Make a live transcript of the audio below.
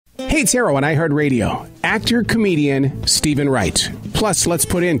it's Arrow on iHeartRadio. Actor, comedian, Steven Wright. Plus, let's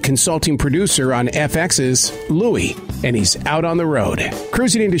put in consulting producer on FX's Louie. And he's out on the road.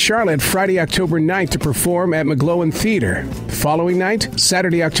 Cruising into Charlotte Friday, October 9th to perform at McGlowan Theater. Following night,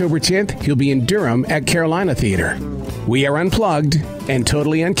 Saturday, October 10th, he'll be in Durham at Carolina Theater. We are unplugged and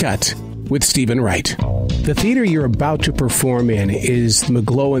totally uncut with Steven Wright. The theater you're about to perform in is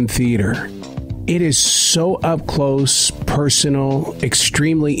McGlowan Theater. It is so up close, personal,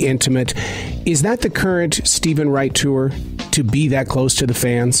 extremely intimate. Is that the current Steven Wright tour, to be that close to the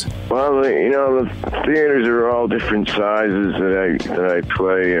fans? Well, you know, the theaters are all different sizes that I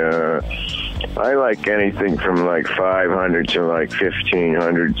play. I like anything from like 500 to like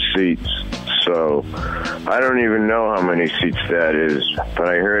 1,500 seats. So I don't even know how many seats that is, but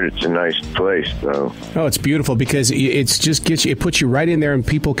I heard it's a nice place, though. Oh, it's beautiful because it's just it puts you right in there, and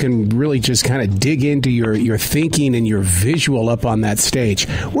people can really just kind of dig into your thinking and your visual up on that stage.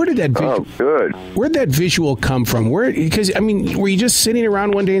 Where did that? Good. Where'd that visual come from? Because I mean, were you just sitting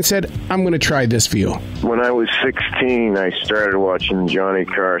around one day and said, "I'm going to try this view"? When I was 16, I started watching Johnny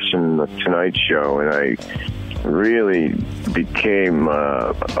Carson, The Tonight Show, and I really became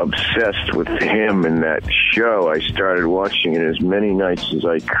obsessed with him and that show. I started watching it as many nights as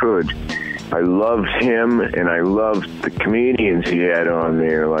I could. I loved him, and I loved the comedians he had on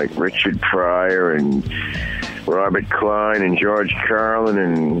there, like Richard Pryor and Robert Klein and George Carlin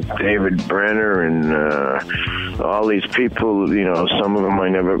and David Brenner and all these people. You know, some of them I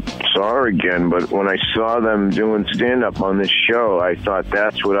never saw again, but when I saw them doing stand-up on this show, I thought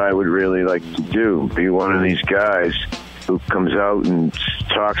that's what I would really like to do, be one of these guys who comes out and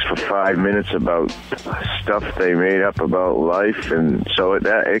talks for 5 minutes about stuff they made up about life. And so it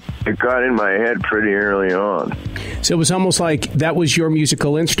got in my head pretty early on. So it was almost like that was your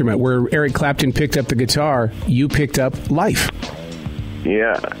musical instrument. Where Eric Clapton picked up the guitar, you picked up life.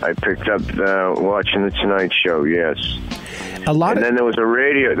 Yeah, I picked up watching The Tonight Show, yes. Then there was a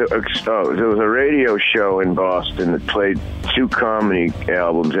radio show in Boston that played 2 comedy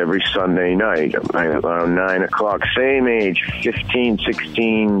albums every Sunday night around 9 o'clock. Same age, 15,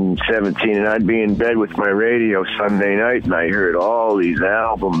 16, 17, and I'd be in bed with my radio Sunday night, and I heard all these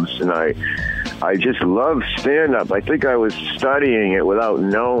albums, and I just loved stand-up. I think I was studying it without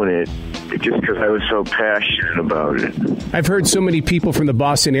knowing it, just because I was so passionate about it. I've heard so many people from the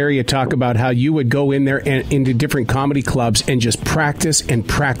Boston area talk about how you would go in there and into different comedy clubs and just practice and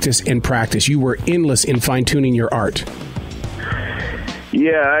practice and practice. You were endless in fine-tuning your art.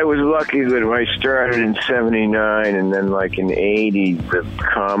 Yeah, I was lucky that I started in 79, and then like in 80, the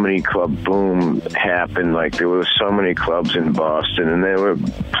comedy club boom happened. Like there were so many clubs in Boston, and there were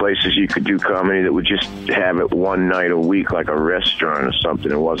places you could do comedy that would just have it one night a week, like a restaurant or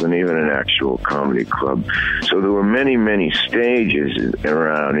something. It wasn't even an actual comedy club. So there were many, many stages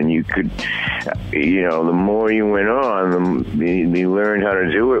around, and you could, you know, the more you went on, you learned how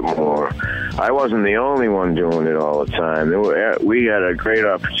to do it more. I wasn't the only one doing it all the time. We had a great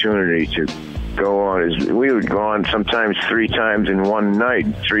opportunity to go on. We would go on sometimes 3 times in one night,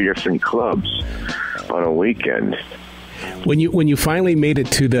 3 different clubs on a weekend. When you finally made it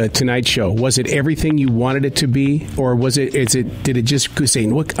to the Tonight Show, was it everything you wanted it to be, or did it just say,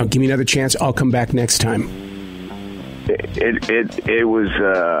 "Look, give me another chance, I'll come back next time"? It was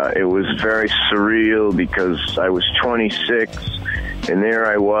very surreal because I was 26. And there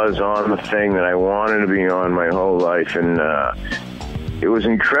I was on the thing that I wanted to be on my whole life, and it was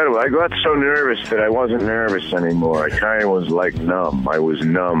incredible. I got so nervous that I wasn't nervous anymore. I kind of was like numb. I was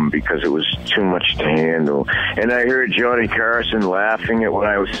numb because it was too much to handle. And I heard Johnny Carson laughing at what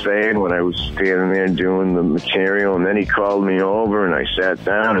I was saying when I was standing there doing the material, and then he called me over, and I sat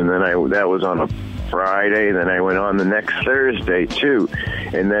down, and then that was on a Friday, then I went on the next Thursday, too.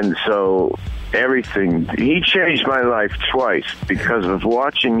 And then so everything, he changed my life twice because of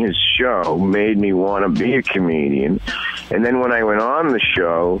watching his show made me want to be a comedian. And then when I went on the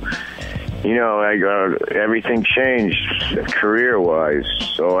show, you know, everything changed career-wise.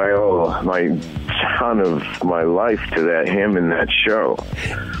 So I owe my ton of my life to him and that show.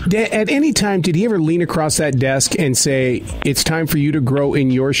 At any time, did he ever lean across that desk and say, it's time for you to grow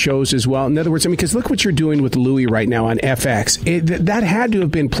in your shows as well? In other words, I mean, because look what you're doing with Louie right now on FX. That had to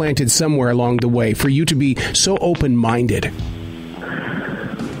have been planted somewhere along the way for you to be so open-minded.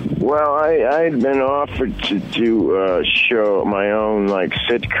 Well, I'd been offered to do a show, my own like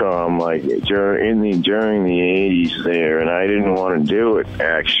sitcom, like during the 80s there, and I didn't want to do it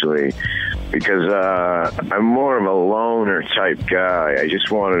actually because I'm more of a loner type guy. I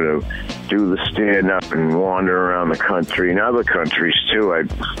just wanted to do the stand-up and wander around the country and other countries too.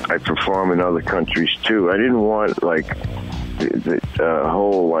 I perform in other countries too. I didn't want like the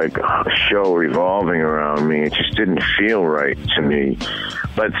whole like show revolving around me. It just didn't feel right to me.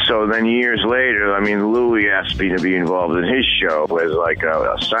 But so then years later, I mean, Louis asked me to be involved in his show as like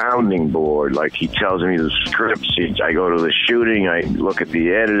a sounding board. Like he tells me the scripts. I go to the shooting. I look at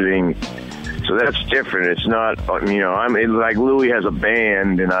the editing. So that's different. It's not, you know, like Louis has a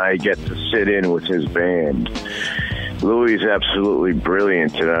band and I get to sit in with his band. Louis is absolutely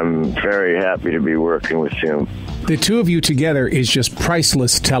brilliant, and I'm very happy to be working with him. The two of you together is just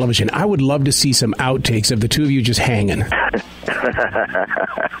priceless television. I would love to see some outtakes of the two of you just hanging.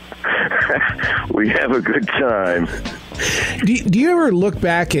 We have a good time. Do you ever look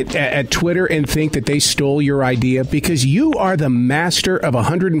back at Twitter and think that they stole your idea? Because you are the master of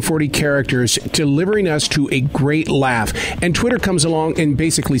 140 characters delivering us to a great laugh, and Twitter comes along and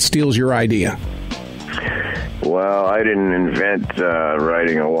basically steals your idea. Well, I didn't invent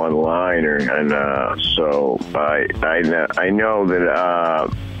writing a one-liner, and so I know that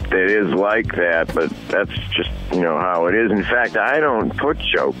it is like that, but that's just, you know, how it is. In fact, I don't put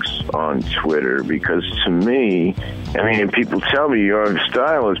jokes on Twitter because, to me, I mean, people tell me your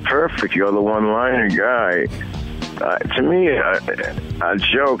style is perfect, you're the one-liner guy. To me, a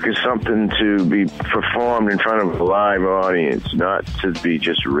joke is something to be performed in front of a live audience, not to be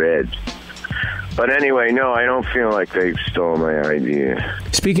just read. But anyway, no, I don't feel like they stole my idea.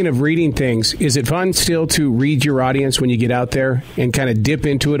 Speaking of reading things, is it fun still to read your audience when you get out there and kind of dip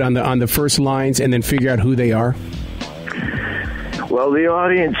into it on the first lines and then figure out who they are? Well, the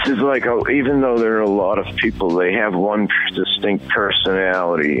audience is like, even though there are a lot of people, they have one distinct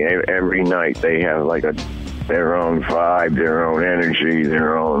personality. Every night they have like their own vibe, their own energy,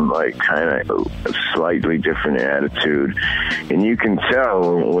 their own like kind of slightly different attitude. And you can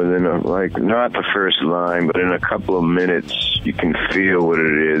tell within like not the first line, but in a couple of minutes, you can feel what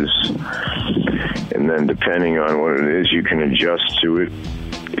it is. And then depending on what it is, you can adjust to it.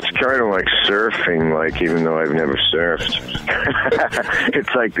 It's kind of like surfing, like, even though I've never surfed.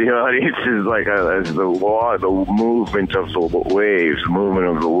 It's like the audience is like as the movement of the waves, the movement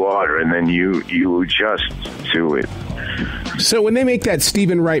of the water, and then you adjust to it. So when they make that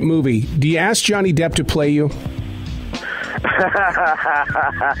Steven Wright movie, do you ask Johnny Depp to play you?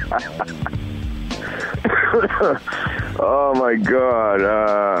 Oh, my God.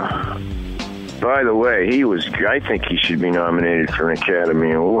 By the way, I think he should be nominated for an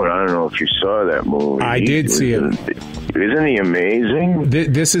Academy Award. I don't know if you saw that movie. I did see it. Isn't he amazing?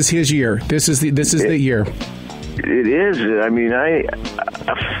 This is his year. This is the year. It is. I mean,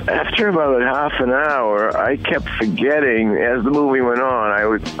 after about half an hour, I kept forgetting. As the movie went on,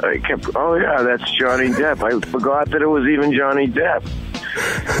 I kept, oh yeah, that's Johnny Depp. I forgot that it was even Johnny Depp.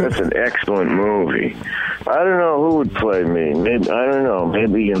 That's an excellent movie. I don't know who would play me. Maybe, I don't know.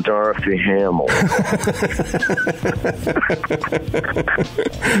 Maybe Dorothy Hamill.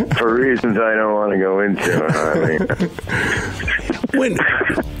 For reasons I don't want to go into. I mean,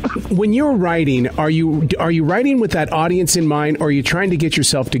 when you're writing, are you writing with that audience in mind, or are you trying to get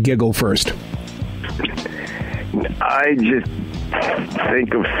yourself to giggle first? I just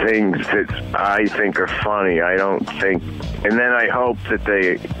think of things that I think are funny. I don't think, and then I hope that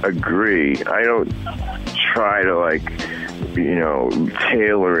they agree. I don't try to, like, you know,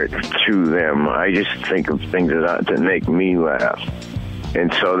 tailor it to them. I just think of things that make me laugh.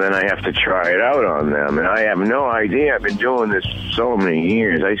 And so then I have to try it out on them. And I have no idea. I've been doing this so many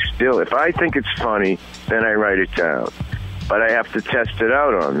years. If I think it's funny, then I write it down. But I have to test it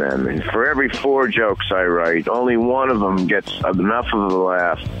out on them. And for every 4 jokes I write, only one of them gets enough of a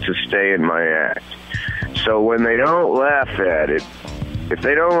laugh to stay in my act. So when they don't laugh at it, if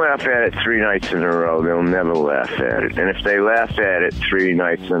they don't laugh at it 3 nights in a row, they'll never laugh at it. And if they laugh at it 3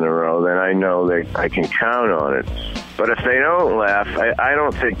 nights in a row, then I know I can count on it. But if they don't laugh, I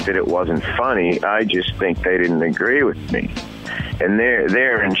don't think that it wasn't funny. I just think they didn't agree with me. And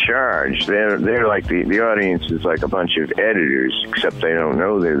they're in charge. They're like the audience is like a bunch of editors, except they don't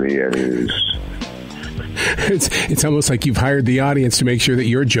know they're the editors. It's almost like you've hired the audience to make sure that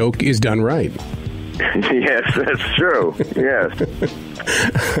your joke is done right. Yes, that's true. Yes.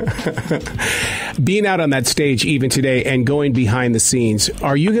 Being out on that stage even today and going behind the scenes,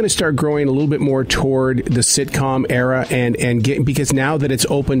 are you going to start growing a little bit more toward the sitcom era and get, because now that it's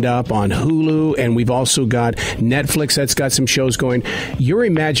opened up on Hulu and we've also got Netflix that's got some shows going, your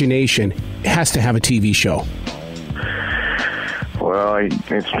imagination has to have a TV show. Well,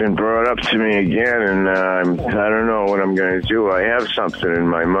 it's been brought up to me again, and I don't know what I'm going to do. I have something in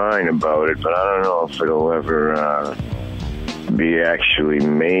my mind about it, but I don't know if it'll ever be actually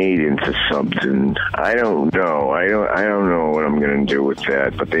made into something. I don't know. I don't know what I'm going to do with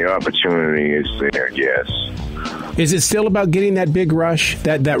that, but the opportunity is there, yes. Is it still about getting that big rush,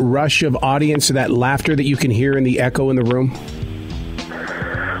 that rush of audience, that laughter that you can hear in the echo in the room?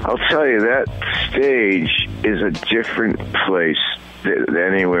 I'll tell you, that stage is a different place than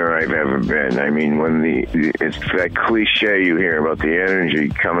anywhere I've ever been. I mean, when it's that cliche you hear about the energy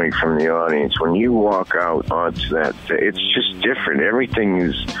coming from the audience. When you walk out onto that, it's just different. Everything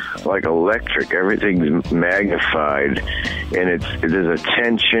is like electric. Everything's magnified, and there's a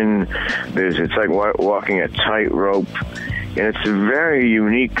tension. It's like walking a tightrope. And it's a very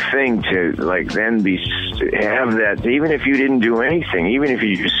unique thing to then have that. Even if you didn't do anything, even if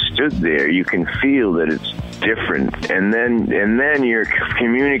you just stood there, you can feel that it's different. And then you're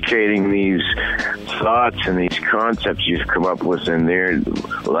communicating these thoughts and these concepts you've come up with, and they're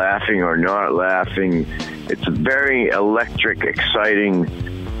laughing or not laughing. It's a very electric, exciting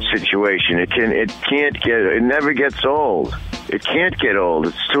situation. It never gets old. It can't get old.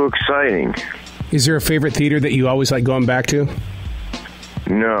 It's too exciting. Is there a favorite theater that you always like going back to?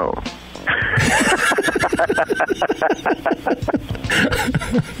 No.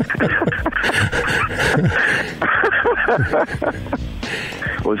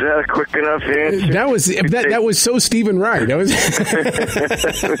 Was that a quick enough answer? That was so Steven Wright. I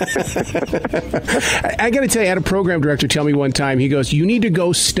got to tell you, I had a program director tell me one time, he goes, you need to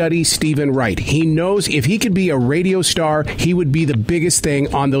go study Steven Wright. He knows if he could be a radio star, he would be the biggest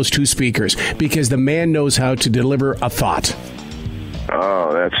thing on those two speakers, because the man knows how to deliver a thought.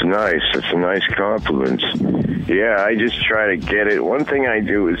 Oh, that's nice. That's a nice compliment. Yeah, I just try to get it. One thing I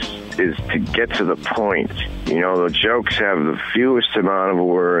do is to get to the point. You know, the jokes have the fewest amount of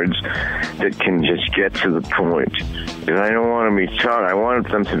words that can just get to the point. And I don't want to be taught. I want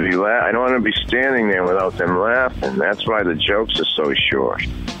them to be I don't want to be standing there without them laughing. That's why the jokes are so short.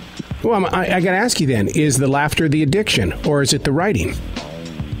 Well, I got to ask you then, is the laughter the addiction, or is it the writing?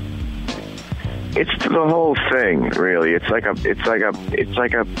 It's the whole thing, really. It's like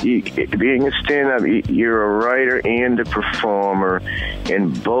being a stand-up. You're a writer and a performer,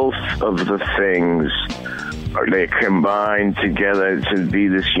 and both of the things they combine together to be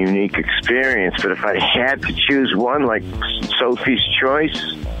this unique experience. But if I had to choose one, like Sophie's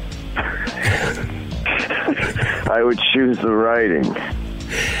Choice, I would choose the writing.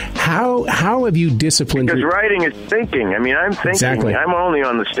 How have you disciplined? Because writing is thinking. I mean, I'm thinking. Exactly. I'm only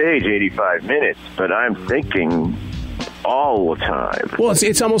on the stage 85 minutes, but I'm thinking all the time. Well,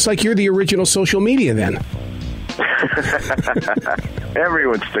 it's almost like you're the original social media then.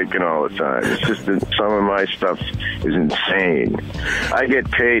 Everyone's thinking all the time. It's just that some of my stuff is insane. I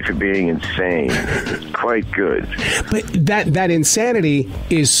get paid for being insane. It's quite good. But that insanity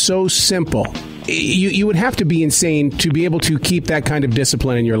is so simple. You would have to be insane to be able to keep that kind of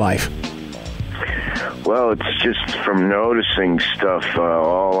discipline in your life. Well, it's just from noticing stuff.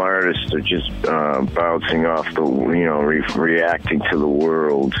 All artists are just bouncing off reacting to the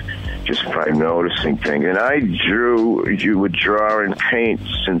world just by noticing things. And you would draw and paint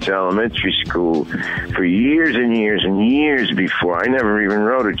since elementary school for years and years and years before. I never even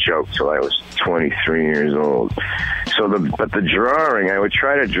wrote a joke till I was 23 years old. But the drawing, I would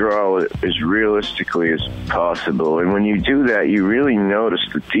try to draw as realistically as possible. And when you do that, you really notice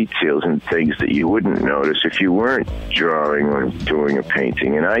the details and things that you wouldn't notice if you weren't drawing or doing a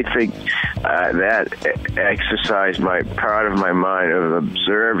painting. And I think that exercised part of my mind of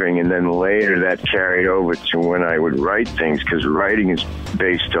observing, and then later that carried over to when I would write things, because writing is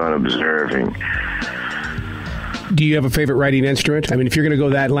based on observing. Do you have a favorite writing instrument? I mean, if you're going to go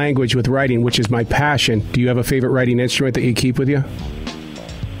that language with writing, which is my passion, do you have a favorite writing instrument that you keep with you?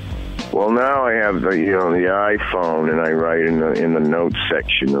 Well, now I have the iPhone, and I write in the notes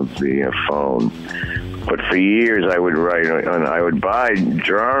section of the phone. But for years, I would buy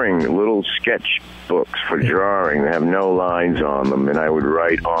drawing little sketch books for drawing. They have no lines on them, and I would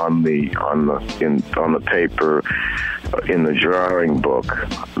write on the paper in the drawing book.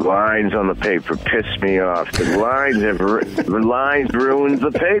 Lines on the paper piss me off. The lines ruins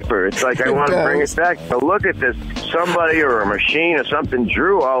the paper. It's like I want to bring it back. But look at this. Somebody or a machine or something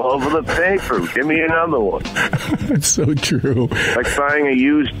drew all over the paper. Give me another one. That's so true. Like buying a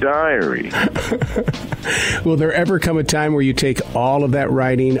used diary. Will there ever come a time where you take all of that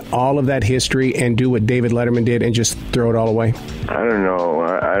writing, all of that history, and do what David Letterman did and just throw it all away? I don't know.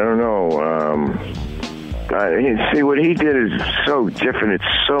 See, what he did is so different. It's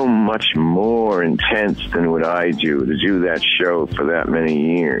so much more intense than what I do, to do that show for that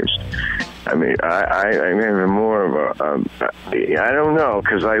many years. I mean, I'm more of I don't know,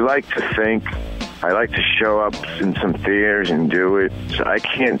 because I like to think. I like to show up in some theaters and do it. So I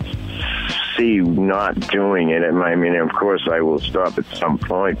can't see not doing it. I mean, of course, I will stop at some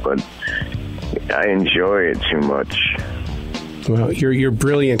point, but I enjoy it too much. Well, you're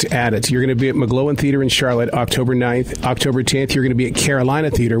brilliant at it. You're going to be at McGlowan Theater in Charlotte, October 9th. October 10th, you're going to be at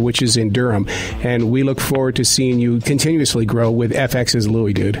Carolina Theater, which is in Durham. And we look forward to seeing you continuously grow with FX's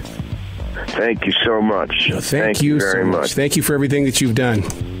Louie, dude. Thank you so much. Thank you very much. Thank you for everything that you've done.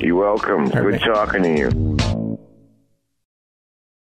 You're welcome. Good talking to you.